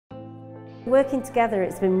Working together,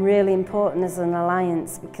 it's been really important as an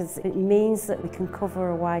alliance because it means that we can cover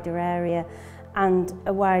a wider area and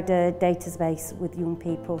a wider database with young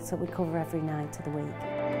people, so we cover every night of the week.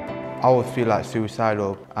 I would feel like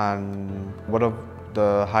suicidal, and one of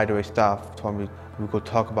the hideaway staff told me we could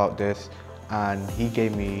talk about this, and he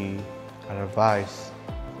gave me an advice.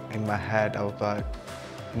 In my head I was like,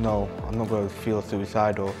 no, I'm not going to feel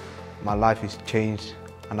suicidal. My life has changed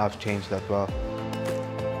and I've changed as well.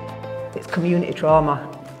 It's community trauma,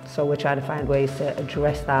 so we're trying to find ways to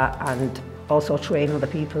address that and also train other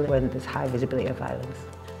people when there's high visibility of violence.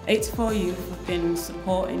 84 Youth have been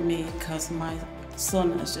supporting me because my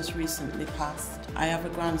son has just recently passed. I have a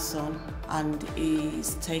grandson and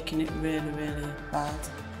he's taking it really, really bad.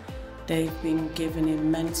 They've been giving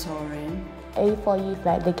him mentoring. 84 Youth,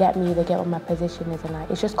 like, they get me, they get what my position is, and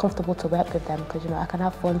like, it's just comfortable to work with them because, you know, I can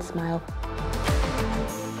have fun, smile.